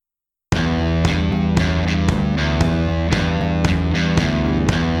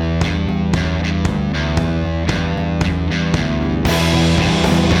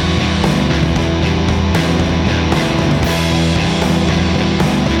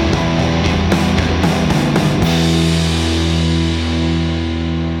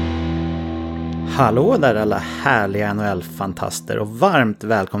Hallå där alla härliga NHL-fantaster och varmt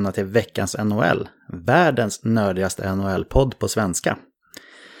välkomna till veckans NHL, världens nördigaste NHL-podd på svenska.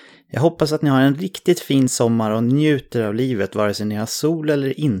 Jag hoppas att ni har en riktigt fin sommar och njuter av livet vare sig ni har sol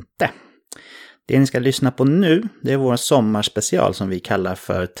eller inte. Det ni ska lyssna på nu, det är vår sommarspecial som vi kallar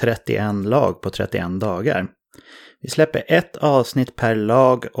för 31 lag på 31 dagar. Vi släpper ett avsnitt per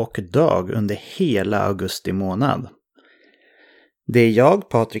lag och dag under hela augusti månad. Det är jag,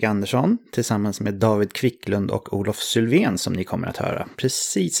 Patrik Andersson, tillsammans med David Kvicklund och Olof Sylvén som ni kommer att höra,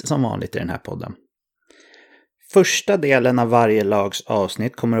 precis som vanligt i den här podden. Första delen av varje lags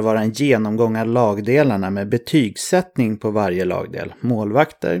avsnitt kommer att vara en genomgång av lagdelarna med betygssättning på varje lagdel,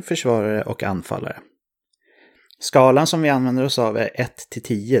 målvakter, försvarare och anfallare. Skalan som vi använder oss av är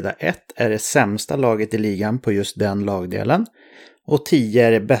 1-10, där 1 är det sämsta laget i ligan på just den lagdelen och 10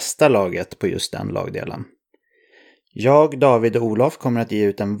 är det bästa laget på just den lagdelen. Jag, David och Olof kommer att ge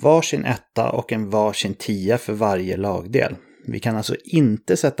ut en varsin 1 och en varsin 10 för varje lagdel. Vi kan alltså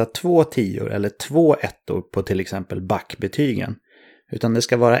inte sätta 2 10 eller 2 1 på till exempel backbetygen, utan det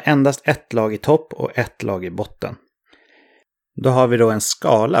ska vara endast ett lag i topp och ett lag i botten. Då har vi då en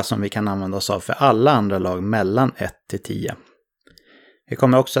skala som vi kan använda oss av för alla andra lag mellan 1-10. Vi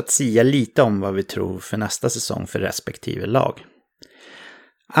kommer också att sia lite om vad vi tror för nästa säsong för respektive lag.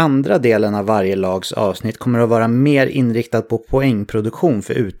 Andra delen av varje lags avsnitt kommer att vara mer inriktad på poängproduktion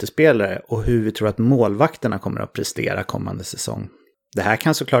för utespelare och hur vi tror att målvakterna kommer att prestera kommande säsong. Det här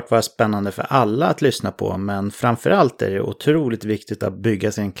kan såklart vara spännande för alla att lyssna på, men framförallt är det otroligt viktigt att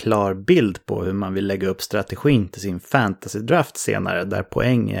bygga sig en klar bild på hur man vill lägga upp strategin till sin fantasy-draft senare, där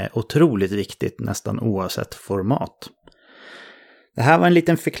poäng är otroligt viktigt nästan oavsett format. Det här var en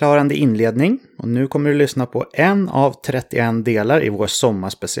liten förklarande inledning och nu kommer du lyssna på en av 31 delar i vår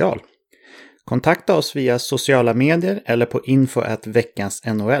sommarspecial. Kontakta oss via sociala medier eller på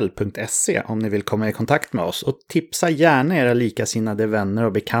info@veckansnhl.se om ni vill komma i kontakt med oss och tipsa gärna era likasinnade vänner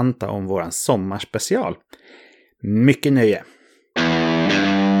och bekanta om våran sommarspecial. Mycket nöje!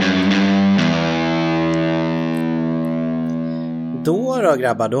 Då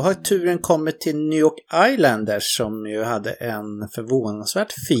grabbar, då har turen kommit till New York Islanders som ju hade en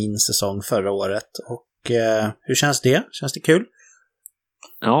förvånansvärt fin säsong förra året. Och hur känns det? Känns det kul?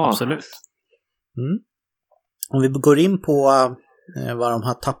 Ja, absolut. Om vi går in på vad de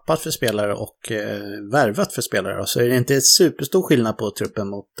har tappat för spelare och värvat för spelare så är det inte superstor skillnad på truppen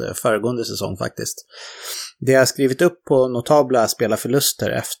mot föregående säsong faktiskt. Det jag har skrivit upp på notabla spelarförluster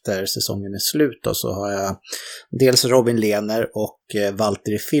efter säsongen är slut då, så har jag dels Robin Lehner och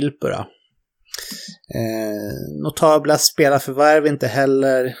Valtteri Filppula. Notabla spelarförvärv inte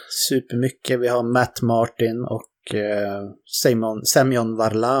heller supermycket. Vi har Matt Martin och Semyon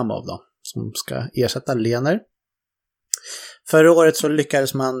Varlamov då, som ska ersätta Lehner. Förra året så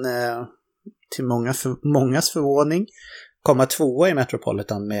lyckades man till mångas förvåning komma tvåa i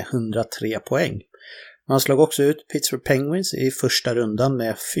Metropolitan med 103 poäng. Man slog också ut Pittsburgh Penguins i första rundan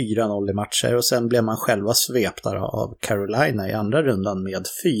med 4-0 i matcher och sen blev man själva svepta av Carolina i andra rundan med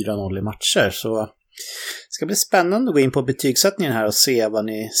 4-0 i matcher. Så det ska bli spännande att gå in på betygssättningen här och se vad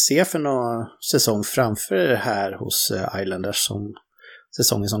ni ser för någon säsong framför er här hos Islanders som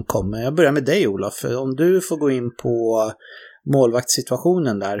säsongen som kommer. Jag börjar med dig Olof, om du får gå in på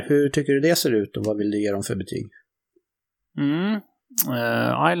målvaktssituationen där, hur tycker du det ser ut och vad vill du ge dem för betyg?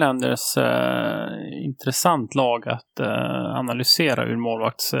 Islanders intressant lag att analysera ur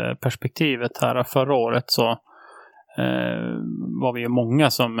målvaktsperspektivet här. Förra året så var vi ju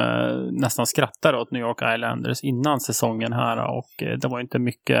många som nästan skrattade åt New York Islanders innan säsongen här, och det var inte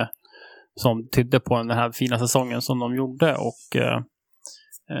mycket som tydde på den här fina säsongen som de gjorde, och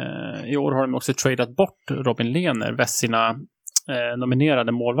i år har de också tradat bort Robin Lehner, Vessina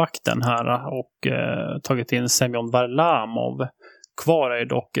nominerade målvakten här, och tagit in Semyon Varlamov. Kvar är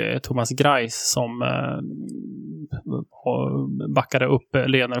dock Thomas Greiss som backade upp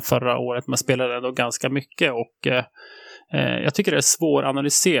Lehner förra året, men spelade då ganska mycket, och jag tycker det är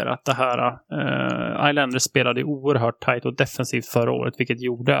svåranalyserat det här. Islanders spelade oerhört tajt och defensivt förra året, vilket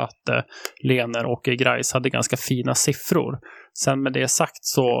gjorde att Lehner och Greiss hade ganska fina siffror. Sen med det sagt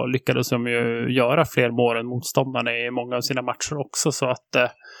så lyckades de ju göra fler mål än motståndarna i många av sina matcher också, så att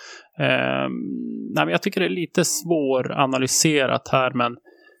nej, men jag tycker det är lite svåranalyserat här, men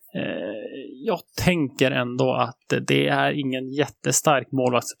jag tänker ändå att det är ingen jättestark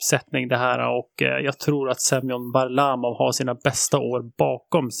målvaktsuppsättning det här, och jag tror att Semyon Varlamov har sina bästa år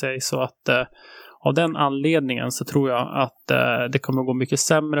bakom sig, så att av den anledningen så tror jag att det kommer gå mycket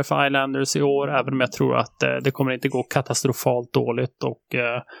sämre för Islanders i år, även om jag tror att det kommer inte gå katastrofalt dåligt, och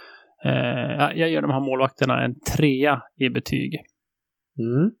jag ger de här målvakterna en 3 i betyg.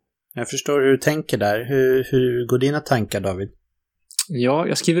 Jag förstår hur du tänker där. Hur går dina tankar, David? Ja,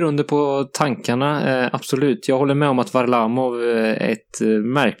 jag skriver under på tankarna, absolut. Jag håller med om att Varlamov är ett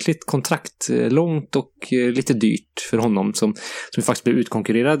märkligt kontrakt, långt och lite dyrt för honom som faktiskt blev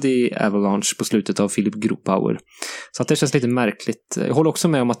utkonkurrerad i Avalanche på slutet av Philip Grubauer. Så att det känns lite märkligt. Jag håller också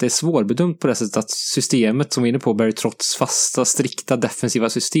med om att det är svårbedömt på det sättet att systemet som vi är inne på, Barry Trotz fasta, strikta defensiva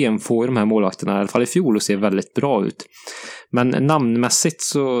system, får de här målvakterna i alla fall i fjol att se väldigt bra ut. Men namnmässigt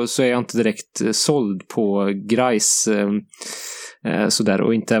så är jag inte direkt såld på Greiss sådär,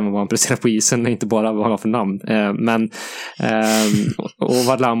 och inte även vad han presterar på isen, inte bara vad han har för namn. Och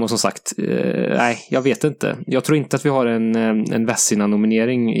Varlamov som sagt, nej, jag vet inte. Jag tror inte att vi har en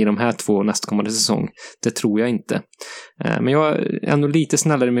Vessina-nominering i de här 2 nästkommande säsong. Det tror jag inte. Men jag är ändå lite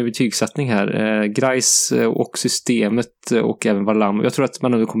snällare med betygssättning här. Greiss och systemet och även Varlamov. Jag tror att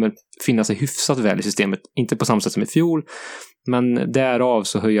man ändå kommer finna sig hyfsat väl i systemet. Inte på samma sätt som i fjol, men därav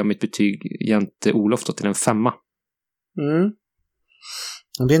så höjer jag mitt betyg jämte Olof då till en 5.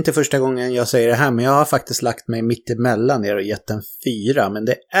 Det är inte första gången jag säger det här, men jag har faktiskt lagt mig mitt emellan er och gett en 4. Men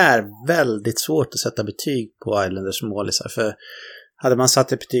det är väldigt svårt att sätta betyg på Islanders målisar. För hade man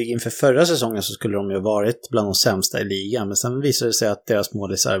satt ett betyg inför förra säsongen så skulle de ju varit bland de sämsta i ligan. Men sen visade det sig att deras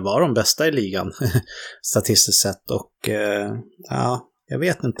målisar var de bästa i ligan statistiskt sett. Och ja, jag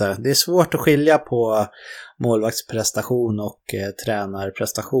vet inte. Det är svårt att skilja på målvaktsprestation och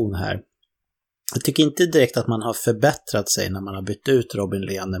tränarprestation här. Jag tycker inte direkt att man har förbättrat sig när man har bytt ut Robin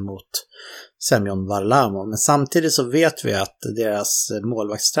Lehner mot Semyon Varlamov. Men samtidigt så vet vi att deras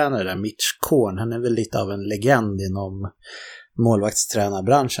målvaktstränare Mitch Korn, han är väl lite av en legend inom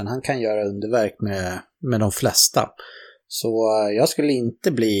målvaktstränarbranschen. Han kan göra underverk med de flesta. Så jag skulle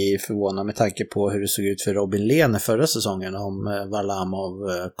inte bli förvånad med tanke på hur det såg ut för Robin Lehner förra säsongen om Varlamov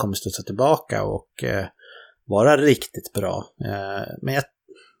kommer studsa tillbaka och vara riktigt bra. Men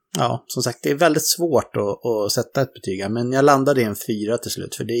ja, som sagt, det är väldigt svårt att sätta ett betyg, men jag landade i en 4 till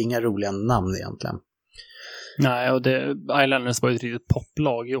slut, för det är inga roliga namn egentligen. Nej, och Islanders var ju ett riktigt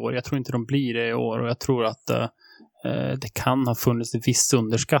poplag i år. Jag tror inte de blir det i år, och jag tror att det kan ha funnits en viss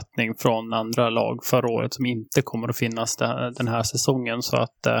underskattning från andra lag förra året som inte kommer att finnas den här säsongen, så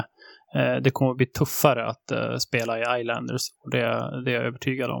att det kommer att bli tuffare att spela i Islanders, och det är jag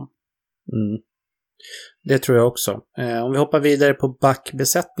övertygad om. Det tror jag också. Om vi hoppar vidare på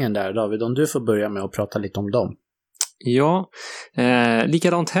backbesättningen där, David, om du får börja med att prata lite om dem. Ja,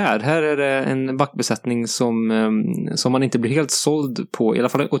 likadant här. Här är det en backbesättning som man inte blir helt såld på, i alla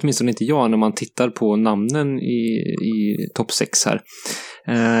fall åtminstone inte jag, när man tittar på namnen i topp 6 här.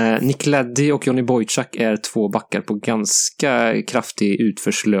 Nick Leddy och Johnny Boychuk är 2 backar på ganska kraftig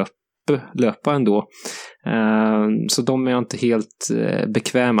utförslöpa ändå. Så de är jag inte helt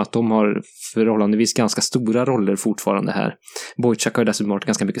bekväm att de har förhållandevis ganska stora roller fortfarande här. Boychuk har dessutom varit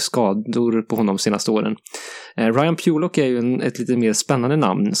ganska mycket skador på honom de senaste åren. Ryan Pulock är ju ett lite mer spännande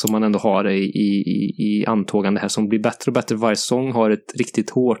namn som man ändå har i antågande här, som blir bättre och bättre varje säsong, har ett riktigt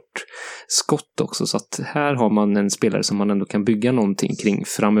hårt skott också, så att här har man en spelare som man ändå kan bygga någonting kring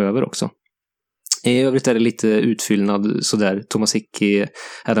framöver också. I övrigt är det lite utfyllnad sådär. Thomas Hickey,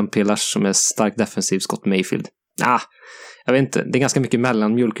 Adam Pilash som är starkt defensiv, Scott Mayfield. Jag vet inte. Det är ganska mycket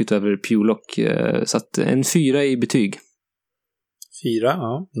mellanmjölk utöver Pulock. Så att en 4 i betyg. 4,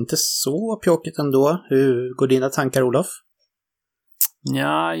 ja. Inte så pjåkigt ändå. Hur går dina tankar, Olof?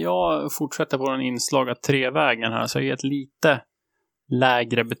 Ja, jag fortsätter på den inslaga 3-vägen här, så jag ger ett lite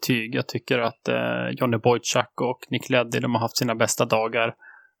lägre betyg. Jag tycker att Johnny Boychuk och Nick Leddy, de har haft sina bästa dagar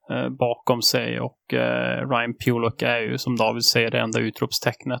bakom sig, och Ryan Pulock är ju, som David säger, det enda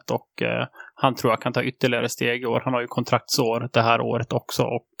utropstecknet, och han tror jag kan ta ytterligare steg i år. Han har ju kontraktsår det här året också,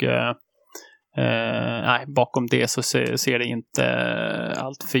 och bakom det så ser det inte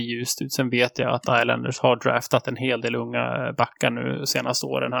allt för ljust ut. Sen vet jag att Islanders har draftat en hel del unga backar nu senaste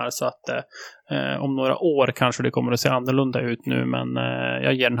åren här, så att om några år kanske det kommer att se annorlunda ut nu, men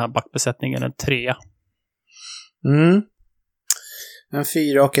jag ger den här backbesättningen en 3. En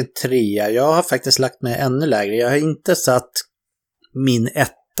 4 och en 3. Jag har faktiskt lagt mig ännu lägre. Jag har inte satt min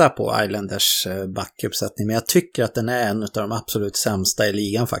 1 på Islanders backuppsättning, men jag tycker att den är en av de absolut sämsta i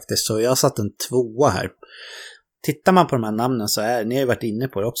ligan faktiskt. Så jag har satt en 2 här. Tittar man på de här namnen så ni har ju varit inne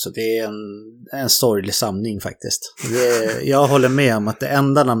på det också. Det är en sorglig samling faktiskt. Jag håller med om att det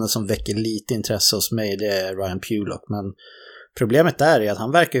enda namnet som väcker lite intresse hos mig, det är Ryan Pulock, men problemet är att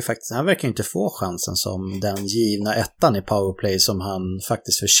han verkar inte få chansen som den givna 1:an i powerplay som han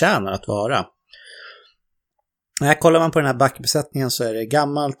faktiskt förtjänar att vara. Kollar man på den här backbesättningen så är det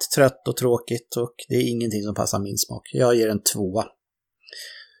gammalt, trött och tråkigt, och det är ingenting som passar min smak. Jag ger en 2.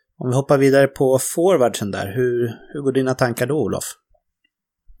 Om vi hoppar vidare på forwardsen där, hur går dina tankar då, Olof?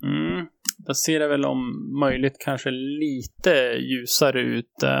 Då ser det väl om möjligt kanske lite ljusare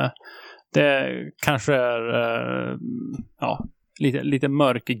ut. Det kanske är lite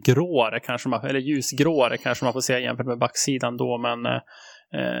mörkgråare kanske eller ljusgråare kanske man får säga jämfört med backsidan då, men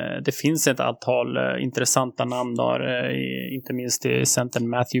det finns ett antal intressanta namn där, inte minst i centern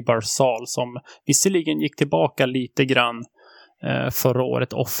Matthew Barzal som visserligen gick tillbaka lite grann förra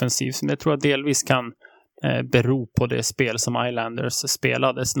året offensivt, men jag tror att delvis kan bero på det spel som Islanders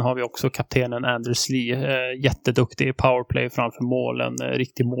spelade. Sen har vi också kaptenen Anders Lee, jätteduktig i powerplay framför målen,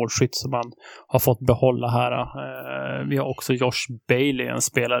 riktig målskytt som man har fått behålla här. Vi har också Josh Bailey, en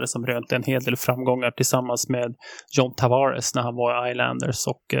spelare som rönte en hel del framgångar tillsammans med John Tavares när han var i Islanders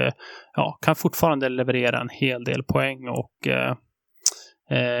och kan fortfarande leverera en hel del poäng och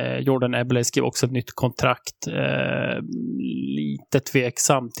Jordan Eberle skrev också ett nytt kontrakt. Lite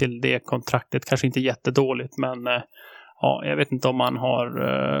tveksam till det kontraktet. Kanske inte jättedåligt, men jag vet inte om man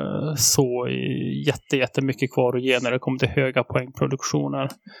har så jättemycket kvar att ge när det kommer till höga poängproduktioner.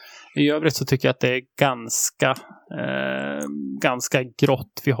 I övrigt så tycker jag att det är ganska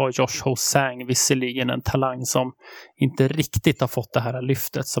grått. Vi har Josh Ho-Sang, visserligen en talang som inte riktigt har fått det här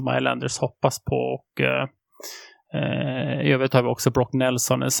lyftet som Islanders hoppas på, och i övrigt har vi också Brock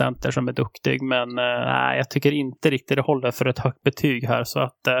Nelson, en center som är duktig, men jag tycker inte riktigt det håller för ett högt betyg här, så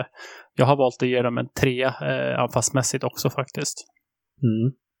att jag har valt att ge dem en 3 anfallsmässigt också faktiskt.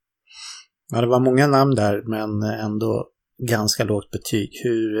 Ja, det var många namn där, men ändå ganska lågt betyg.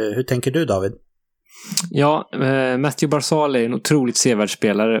 Hur tänker du, David? Ja, Matthew Barzal är en otroligt sevärd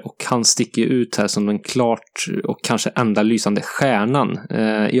spelare och han sticker ut här som den klart och kanske enda lysande stjärnan.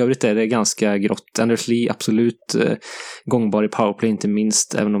 I övrigt är det ganska grått. Anders Lee absolut gångbar i powerplay, inte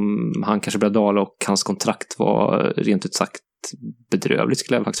minst, även om han kanske började dala och hans kontrakt var rent ut sagt bedrövligt,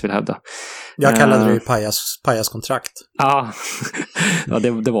 skulle jag faktiskt vilja hävda. Jag kallade det ju pajaskontrakt. Ja,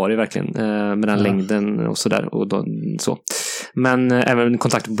 det var det verkligen, med den längden och sådär och så. Men även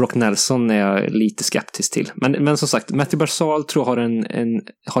kontakt med Brock Nelson är jag lite skeptisk till. Men som sagt, Matthew Barzal tror jag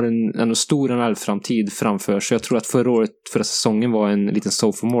har en stor NHL-framtid framför sig. Jag tror att förra säsongen var en liten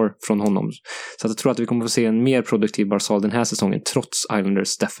sophomore från honom. Så att jag tror att vi kommer att få se en mer produktiv Barzal den här säsongen trots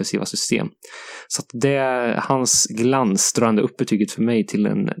Islanders defensiva system. Så att hans glans drar ändå upp betyget för mig till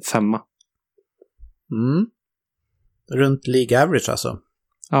en 5. Runt league average alltså?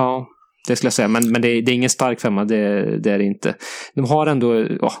 Ja, det skulle jag säga. Men det är ingen stark 5, det är det inte. De har ändå,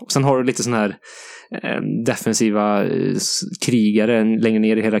 sen har du lite sån här defensiva krigare längre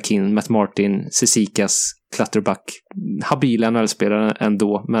ner i hierarkin. Matt Martin, Cecikas, Clutterbuck. Habila NHL-spelare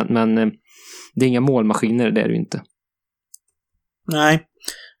ändå. Men det är inga målmaskiner, det är det ju inte. Nej,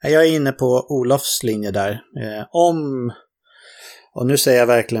 jag är inne på Olofs linje där. Och nu säger jag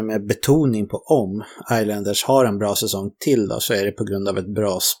verkligen med betoning på om Islanders har en bra säsong till då, så är det på grund av ett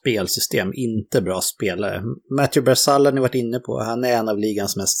bra spelsystem, inte bra spelare. Matthew Barzal har ni varit inne på, han är en av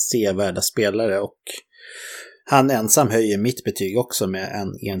ligans mest sevärda spelare och han ensam höjer mitt betyg också med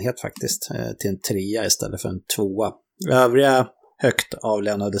en enhet faktiskt, till en 3 istället för en 2. Övriga högt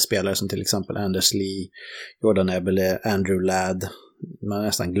avlönade spelare som till exempel Anders Lee, Jordan Eberle, Andrew Ladd, man har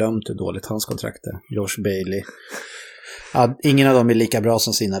nästan glömt hur dåligt hans kontrakt är, Josh Bailey. Ja, ingen av dem är lika bra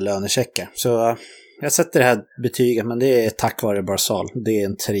som sina lönecheckar. Så jag sätter det här betyget, men det är tack vare Barzal. Det är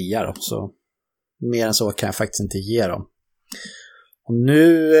en 3 då, så mer än så kan jag faktiskt inte ge dem. Och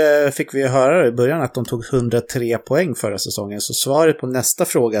nu fick vi höra i början att de tog 103 poäng förra säsongen, så svaret på nästa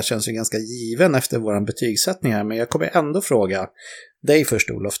fråga känns ju ganska given efter våran betygssättning här, men jag kommer ändå fråga dig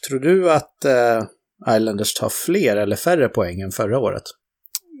först, Olof. Tror du att Islanders tar fler eller färre poäng än förra året?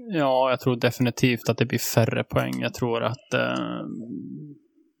 Ja, jag tror definitivt att det blir färre poäng. Jag tror att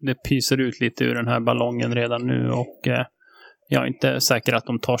det pyser ut lite ur den här ballongen redan nu, och jag är inte säker att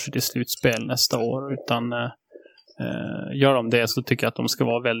de tar sig till slutspel nästa år, utan gör de det så tycker jag att de ska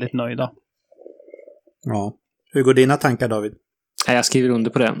vara väldigt nöjda. Ja. Hur går dina tankar, David? Jag skriver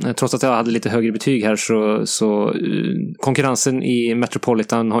under på det. Trots att jag hade lite högre betyg här så konkurrensen i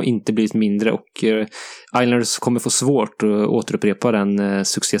Metropolitan har inte blivit mindre, och Islanders kommer få svårt att återupprepa den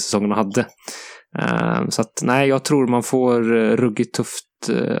succésäsongen man hade. Så att nej, jag tror man får ruggigt tufft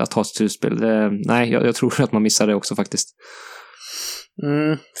att ha ett slutspel. Nej, jag tror att man missar det också faktiskt.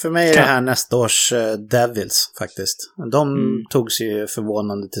 För mig är det här nästa års Devils faktiskt. De tog sig ju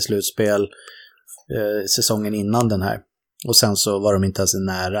förvånande till slutspel säsongen innan den här. Och sen så var de inte ens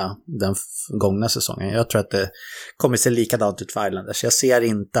nära den gångna säsongen. Jag tror att det kommer se likadant ut för Islanders. Jag ser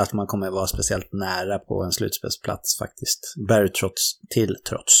inte att man kommer vara speciellt nära på en slutspelsplats faktiskt.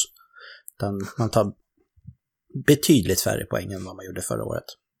 Trots. Utan man tar betydligt färre poäng än vad man gjorde förra året.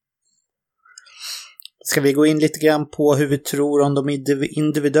 Ska vi gå in lite grann på hur vi tror om de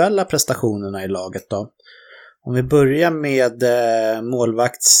individuella prestationerna i laget då? Om vi börjar med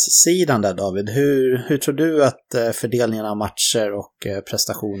målvaktssidan där, David. Hur tror du att fördelningen av matcher och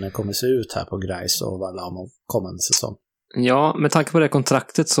prestationer kommer se ut här på Greiss och Varlamov kommande säsong? Ja, med tanke på det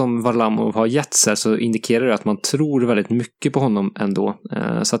kontraktet som Varlamov har gett sig så indikerar det att man tror väldigt mycket på honom ändå.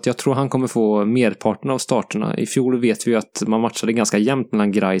 Så att jag tror han kommer få merparten av starterna. I fjol vet vi ju att man matchade ganska jämnt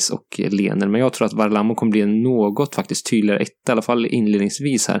mellan Greiss och Lehner, men jag tror att Varlamov kommer bli något faktiskt tydligare, i alla fall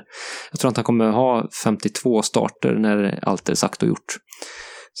inledningsvis här. Jag tror att han kommer ha 52 starter när allt är sagt och gjort.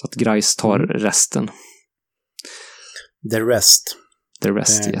 Så att Greiss tar resten. The rest,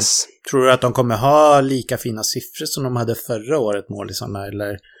 yes. Tror du att de kommer ha lika fina siffror som de hade förra året, målisarna,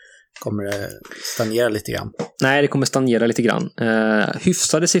 eller kommer det stagnera lite grann? Nej, det kommer stagnera lite grann.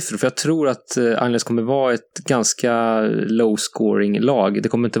 Hyfsade siffror, för jag tror att Islanders kommer vara ett ganska low-scoring-lag. Det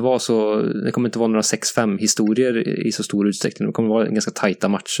kommer inte vara några 6-5 historier i så stor utsträckning. Det kommer vara ganska tajta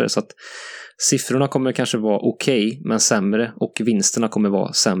matcher, så att siffrorna kommer kanske vara okej, men sämre, och vinsterna kommer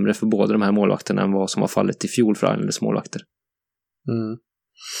vara sämre för båda de här målvakterna än vad som var fallet i fjol för Islanders målvakter. Mm.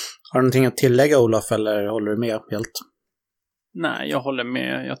 Har du någonting att tillägga, Olof, eller håller du med helt? Nej, jag håller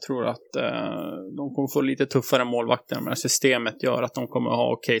med. Jag tror att de kommer få lite tuffare målvakter, men systemet gör att de kommer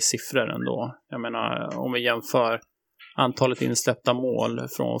ha okej siffror ändå. Jag menar, om vi jämför antalet insläppta mål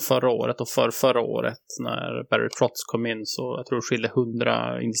från förra året och förra året när Barry Trotz kom in, så jag tror det skilde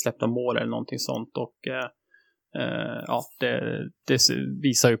 100 insläppta mål eller någonting sånt, och ja, det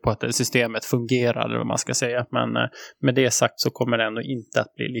visar ju på att systemet fungerar, eller vad man ska säga. Men med det sagt så kommer det ändå inte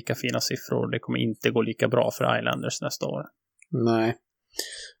att bli lika fina siffror. Det kommer inte gå lika bra för Islanders nästa år. Nej.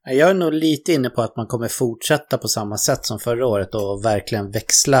 Jag är nog lite inne på att man kommer fortsätta på samma sätt som förra året och verkligen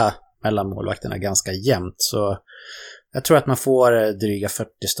växla mellan målvakterna ganska jämnt. Så jag tror att man får dryga 40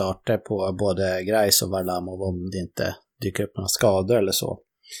 starter på både Greiss och Varlamov om det inte dyker upp några skador eller så.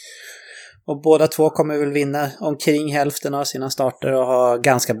 Och båda två kommer väl vinna omkring hälften av sina starter och ha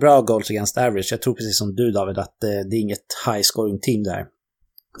ganska bra goals against average. Jag tror precis som du, David, att det är inget high scoring team där.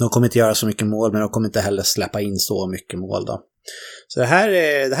 De kommer inte göra så mycket mål, men de kommer inte heller släppa in så mycket mål då. Så det här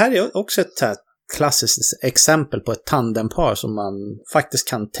är också ett klassiskt exempel på ett tandempar som man faktiskt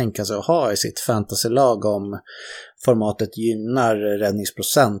kan tänka sig att ha i sitt fantasylag om formatet gynnar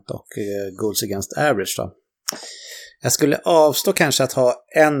räddningsprocent och goals against average då. Jag skulle avstå kanske att ha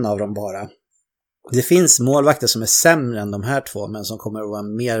en av dem bara. Det finns målvakter som är sämre än de här två, men som kommer att vara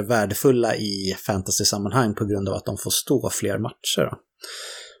mer värdefulla i fantasy-sammanhang på grund av att de får stå fler matcher då.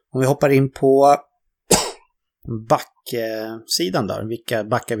 Om vi hoppar in på backsidan då, vilka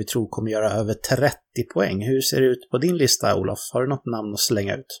backar vi tror kommer göra över 30 poäng. Hur ser det ut på din lista, Olof? Har du något namn att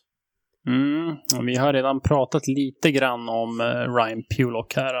slänga ut? Vi har redan pratat lite grann om Ryan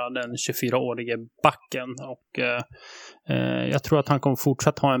Pulock här, den 24-årige backen, och jag tror att han kommer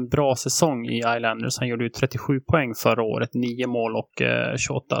fortsätta ha en bra säsong i Islanders. Han gjorde ju 37 poäng förra året, 9 mål och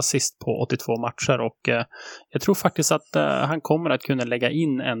 28 assist på 82 matcher, och jag tror faktiskt att han kommer att kunna lägga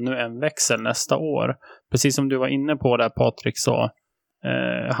in ännu en växel nästa år. Precis som du var inne på där, Patrik, så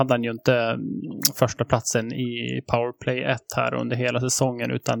hade han ju inte första platsen i Powerplay 1 här under hela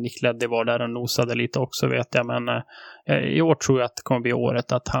säsongen, utan Nick Leddy var där och nosade lite också, vet jag. Men i år tror jag att det kommer bli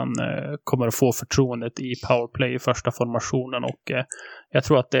året att han kommer att få förtroendet i Powerplay i första formationen, och jag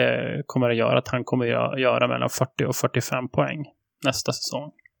tror att det kommer att göra att han kommer att göra mellan 40 och 45 poäng nästa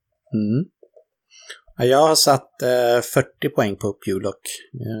säsong. Jag har satt 40 poäng på Pulock.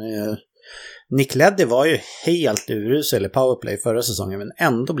 Nick Leddy var ju helt urusel i Powerplay förra säsongen, men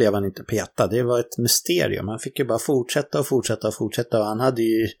ändå blev han inte petad. Det var ett mysterium. Han fick ju bara fortsätta och han hade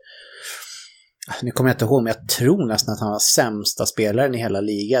ju, nu kommer jag inte ihåg, men jag tror nästan att han var sämsta spelaren i hela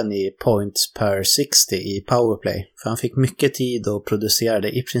ligan i points per 60 i Powerplay. För han fick mycket tid och producerade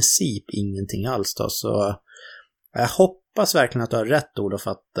i princip ingenting alls då. Så jag hoppas verkligen att du har rätt, Olof,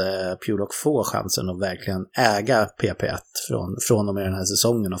 att Pulock får chansen att verkligen äga PP1 från och med den här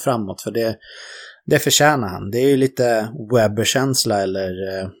säsongen och framåt. För det förtjänar han. Det är ju lite Webber-känsla eller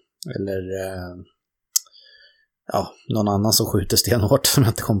någon annan som skjuter stenhårt som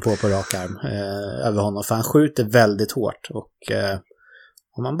jag inte kom på rak arm över honom. För han skjuter väldigt hårt, och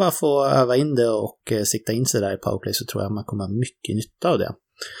om man bara får öva in det och sikta in sig där i powerplay så tror jag man kommer ha mycket nytta av det.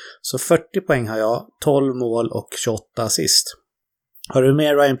 Så 40 poäng har jag, 12 mål och 28 assist. Har du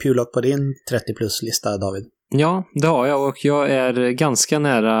med Ryan Pulock på din 30-plus-lista, David? Ja, det har jag, och jag är ganska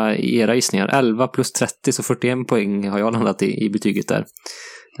nära era gissningar. 11 plus 30, så 41 poäng har jag landat i betyget där.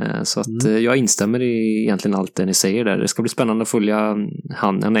 Så att jag instämmer i egentligen allt det ni säger där. Det ska bli spännande att följa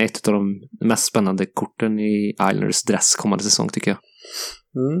han. Han är ett av de mest spännande korten i Islanders dress kommande säsong tycker jag.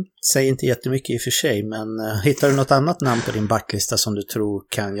 Säg inte jättemycket i och för sig, men hittar du något annat namn på din backlista som du tror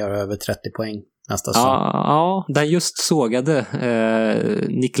kan göra över 30 poäng nästa säsong? Ja, den just sågade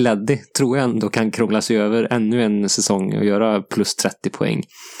Nick Leddy tror jag ändå kan krångla sig över ännu en säsong och göra plus 30 poäng.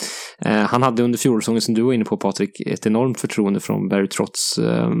 Han hade under fjolsäsongen, som du var inne på Patrik, ett enormt förtroende från Barry Trotz,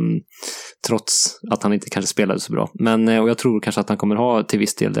 trots att han inte kanske spelade så bra. Men och jag tror kanske att han kommer ha till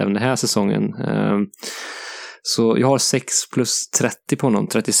viss del även den här säsongen. Så jag har 6 plus 30 på honom,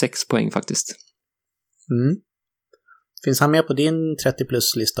 36 poäng faktiskt. Finns han med på din 30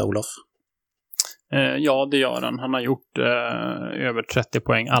 plus-lista, Olof? Ja, det gör han. Han har gjort över 30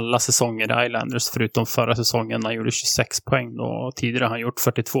 poäng alla säsonger i Islanders, förutom förra säsongen när han gjorde 26 poäng. Då. Tidigare har han gjort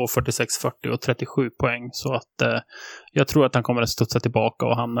 42, 46, 40 och 37 poäng. Så att jag tror att han kommer att studsa tillbaka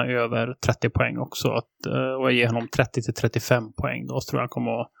och hamna över 30 poäng också. Och jag ger honom 30 till 35 poäng. Då tror jag han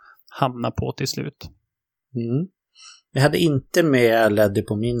kommer att hamna på till slut. Jag hade inte med Leddy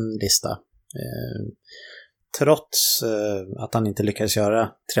på min lista. Trots att han inte lyckades göra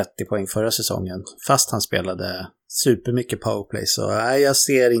 30 poäng förra säsongen. Fast han spelade supermycket powerplay. Så jag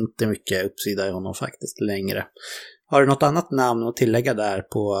ser inte mycket uppsida i honom faktiskt längre. Har du något annat namn att tillägga där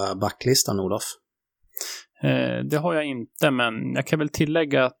på backlistan, Olof? Det har jag inte, men jag kan väl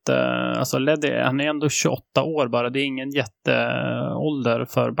tillägga att alltså Leddy, han är ändå 28 år bara. Det är ingen jätteålder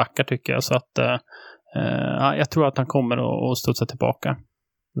för backar tycker jag. Så att jag tror att han kommer att studsa tillbaka.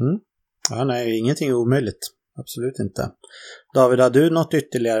 Ja, nej, ingenting omöjligt. Absolut inte. David, har du något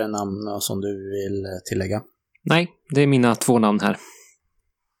ytterligare namn som du vill tillägga? Nej, det är mina 2 namn här.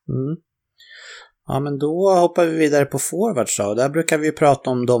 Ja, men då hoppar vi vidare på forwards då. Där brukar vi prata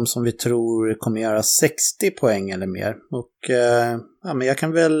om de som vi tror kommer göra 60 poäng eller mer. Och ja, men jag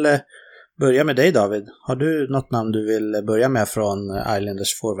kan väl börja med dig, David. Har du något namn du vill börja med från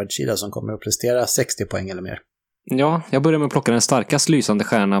Islanders forwardsida som kommer att prestera 60 poäng eller mer? Ja, jag börjar med att plocka den starkast lysande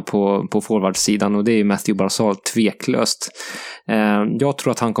stjärna på forwardsidan och det är Matthew Barzal, tveklöst. Jag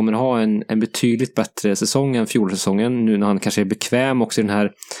tror att han kommer ha en betydligt bättre säsong än fjolsäsongen nu när han kanske är bekväm också i den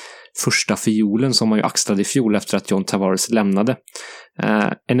här första fiolen som han ju axlade i fjol efter att John Tavares lämnade.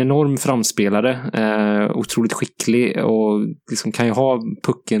 En enorm framspelare, otroligt skicklig och liksom kan ju ha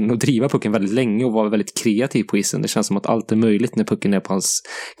pucken och driva pucken väldigt länge och vara väldigt kreativ på isen. Det känns som att allt är möjligt när pucken är på hans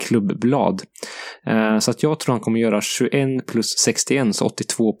klubbblad. Så att jag tror han kommer göra 21 plus 61, så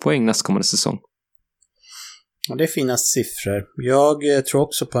 82 poäng nästkommande säsong. Ja, det är fina siffror. Jag tror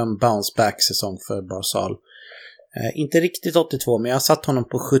också på en bounce-back-säsong för Barzal. Inte riktigt 82, men jag har satt honom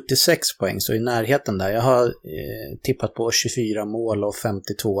på 76 poäng, så i närheten där. Jag har tippat på 24 mål och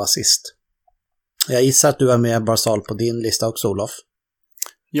 52 assist. Jag gissar att du har med Barzal på din lista också, Olof.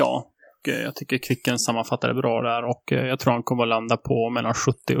 Ja, och jag tycker Kvicken sammanfattar det bra där och jag tror han kommer att landa på mellan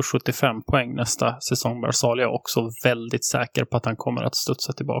 70 och 75 poäng nästa säsong. Barzal är också väldigt säker på att han kommer att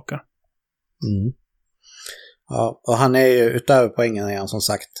studsa tillbaka. Ja, och han är ju, utöver poängen är han som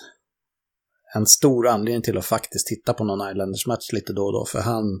sagt en stor anledning till att faktiskt titta på någon Islanders-match lite då och då. För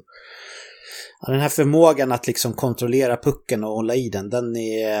den här förmågan att liksom kontrollera pucken och hålla i den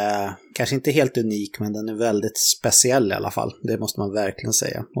är kanske inte helt unik, men den är väldigt speciell i alla fall. Det måste man verkligen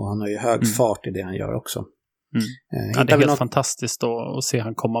säga. Och han har ju hög fart i det han gör också. Ja, det är helt fantastiskt att se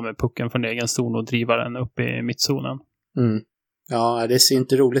han komma med pucken från egen zon och driva den upp i mittzonen. Ja, det ser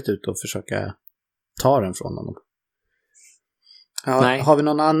inte roligt ut att försöka ta den från honom. Ja, har vi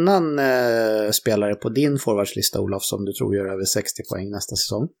någon annan spelare på din forwardslista, Olof, som du tror gör över 60 poäng nästa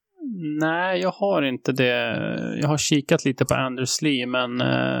säsong? Nej, jag har inte det. Jag har kikat lite på Anders Lee, men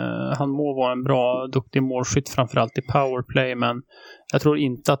han må vara en bra, duktig målskytt framförallt i powerplay, men jag tror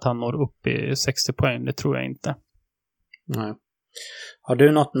inte att han når upp i 60 poäng. Det tror jag inte. Nej. Har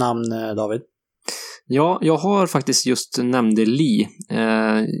du något namn, David? Ja, jag har faktiskt just nämnde Lee.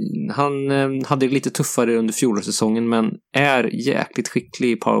 Han hade lite tuffare under fjolårssäsongen men är jäkligt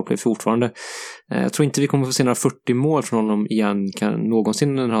skicklig i powerplay fortfarande. Jag tror inte vi kommer få se några 40 mål från honom igen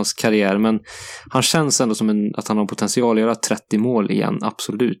någonsin under hans karriär, men han känns ändå som att han har potential att göra 30 mål igen,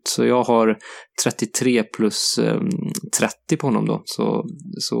 absolut. Så jag har 33 plus 30 på honom då,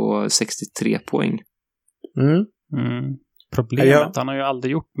 så 63 poäng. Problemet, han har ju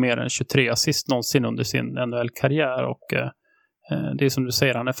aldrig gjort mer än 23 assist någonsin under sin NHL-karriär och det är som du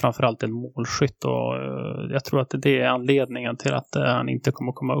säger, han är framförallt en målskytt och jag tror att det är anledningen till att han inte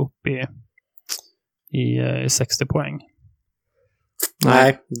kommer komma upp i 60 poäng.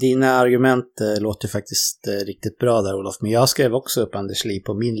 Nej, dina argument låter faktiskt riktigt bra där, Olof, men jag skrev också upp Anders Lee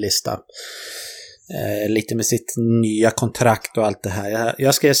på min lista. lite med sitt nya kontrakt och allt det här.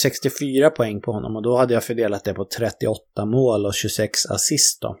 Jag skrev 64 poäng på honom och då hade jag fördelat det på 38 mål och 26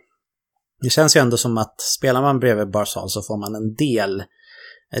 assist då. Det känns ju ändå som att spelar man bredvid Barzal så får man en del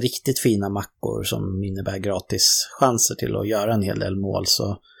riktigt fina mackor som innebär gratis chanser till att göra en hel del mål.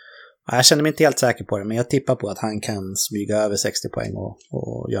 Så jag känner mig inte helt säker på det, men jag tippar på att han kan smyga över 60 poäng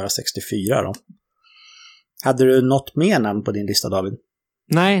och göra 64 då. Hade du något mer namn på din lista, David?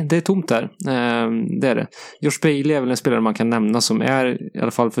 Nej, det är tomt där. Det är det. Josh Bailey är väl en spelare man kan nämna som är, i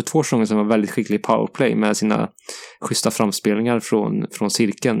alla fall för 2 säsonger, som var väldigt skicklig i powerplay med sina schyssta framspelningar från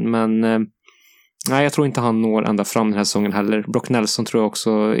cirkeln. Men nej, jag tror inte han når ända fram den här säsongen heller. Brock Nelson tror jag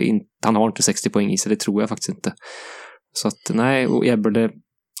också han har inte 60 poäng i sig, det tror jag faktiskt inte. Så att nej, och Eberle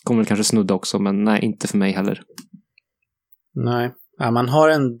kommer väl kanske snudda också, men nej, inte för mig heller. Nej, ja, man har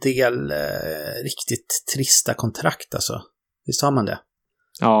en del riktigt trista kontrakt alltså. Visst har man det?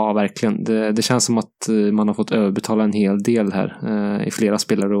 Ja, verkligen. Det känns som att man har fått överbetala en hel del här i flera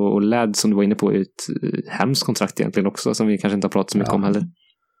spelare, och Ladd som du var inne på är ett hemskt kontrakt egentligen också, som vi kanske inte har pratat så mycket om heller.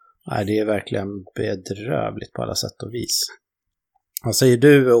 Nej, det är verkligen bedrövligt på alla sätt och vis. Vad säger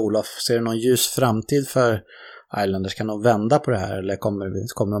du, Olof? Ser du någon ljus framtid för Islanders? Kan de vända på det här, eller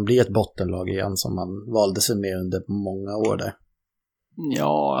kommer de bli ett bottenlag igen som man valde sig med under många år där?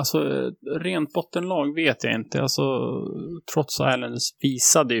 Ja, alltså rent bottenlag vet jag inte. Alltså, trots Islanders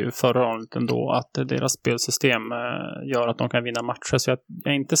visade ju förra året ändå att deras spelsystem gör att de kan vinna matcher. Så jag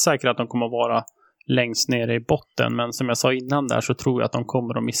är inte säker att de kommer att vara längst nere i botten. Men som jag sa innan där så tror jag att de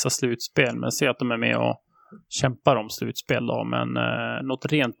kommer att missa slutspel. Men se att de är med och kämpar om slutspel då. Men något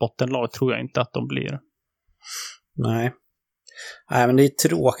rent bottenlag tror jag inte att de blir. Nej, men det är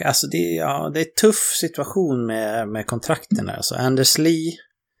tråkigt. Alltså det är en tuff situation med kontrakten här. Alltså Anders Lee,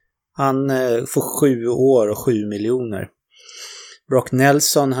 han får 7 år och 7 miljoner. Brock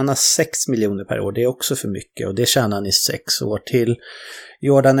Nelson, han har 6 miljoner per år. Det är också för mycket, och det tjänar han i 6 år till.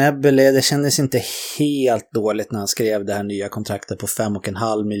 Jordan Eberle, det kändes inte helt dåligt när han skrev det här nya kontraktet på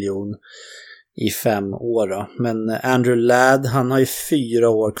 5,5 miljoner i 5 år då. Men Andrew Ladd, han har ju 4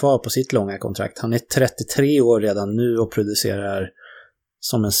 år kvar på sitt långa kontrakt. Han är 33 år redan nu och producerar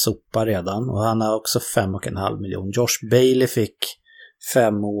som en sopa redan. Och han har också 5,5 miljoner. Josh Bailey fick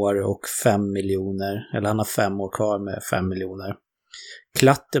 5 år och 5 miljoner. Eller han har 5 år kvar med 5 miljoner.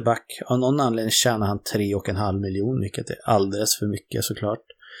 Clutterbuck, av någon anledning tjänar han 3,5 miljoner, vilket är alldeles för mycket såklart.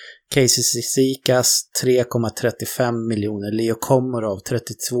 Casey Cizikas 3,35 miljoner. Leo Komarov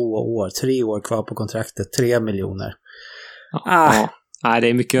 32 år, 3 år kvar på kontraktet, 3 miljoner. Ja. Nej, det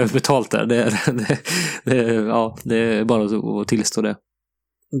är mycket överbetalt där. Det är bara att tillstå det.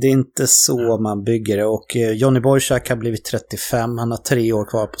 Det är inte så man bygger det. Och Johnny Boychuk har blivit 35. Han har 3 år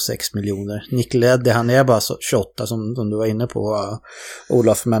kvar på 6 miljoner. Nick Leddy, han är bara 28 som du var inne på,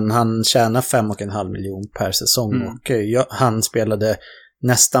 Olof. Men han tjänar 5,5 miljoner per säsong. Och han spelade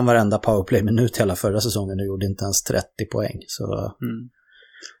nästan varenda powerplay-minut hela förra säsongen och gjorde inte ens 30 poäng. Så...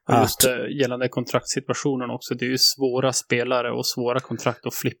 Och just gällande kontraktssituationen också, det är ju svåra spelare och svåra kontrakt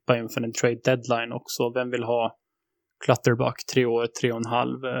att flippa inför en trade deadline också. Vem vill ha Clutterbuck 3 år,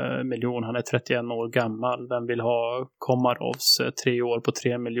 3,5 miljoner, han är 31 år gammal. Vem vill ha Komarovs 3 år på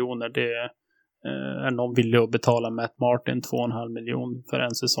 3 miljoner? Det är någon villig att betala Matt Martin 2,5 miljoner för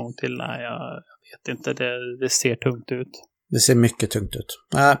en säsong till? Nej, jag vet inte, det ser tungt ut. Det ser mycket tungt ut.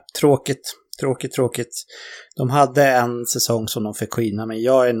 Tråkigt. De hade en säsong som de fick skina, men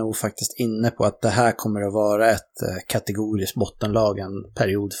jag är nog faktiskt inne på att det här kommer att vara ett kategoriskt bottenlag en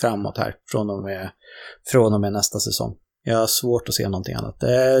period framåt här, från och med nästa säsong. Jag har svårt att se någonting annat.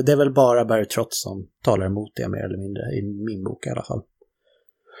 Det är väl bara Barry Trotz som talar emot det mer eller mindre, i min bok i alla fall.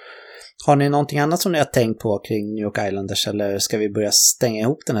 Har ni någonting annat som ni har tänkt på kring New York Islanders, eller ska vi börja stänga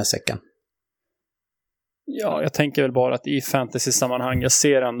ihop den här säcken? Ja, jag tänker väl bara att i fantasy-sammanhang, jag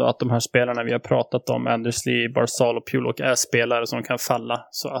ser ändå att de här spelarna vi har pratat om, Anders Lee, Barzal och Pulock, är spelare som kan falla.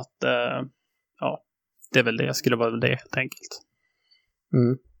 Så att, ja, det är väl det. Skulle vara det, helt enkelt.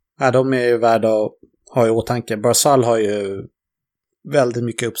 Ja, de är ju värda att ha i åtanke. Barzal har ju väldigt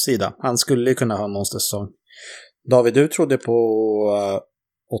mycket uppsida. Han skulle ju kunna ha en monstersäsong. David, du trodde på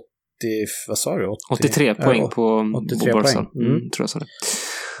 83 poäng på 83 Barzal. poäng. Tror jag så det.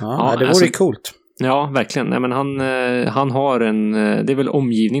 Ja, det vore coolt. Ja, verkligen. Nej, men han har det är väl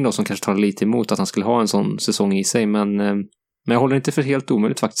omgivning då som kanske tar lite emot att han skulle ha en sån säsong i sig, men jag håller inte för helt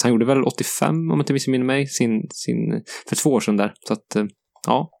omöjligt faktiskt. Han gjorde väl 85, om jag inte missminner mig, för 2 år sedan där. Så att,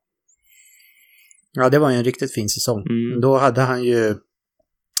 ja. Ja, det var ju en riktigt fin säsong. Då hade han ju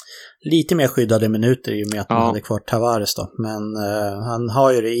lite mer skyddade minuter i och med att man hade kvar Tavares då. Men han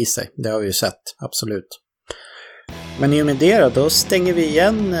har ju det i sig. Det har vi ju sett, absolut. Men i och med det då stänger vi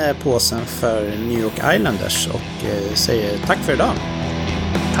igen påsen för New York Islanders och säger tack för idag.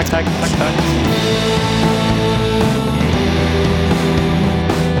 Tack.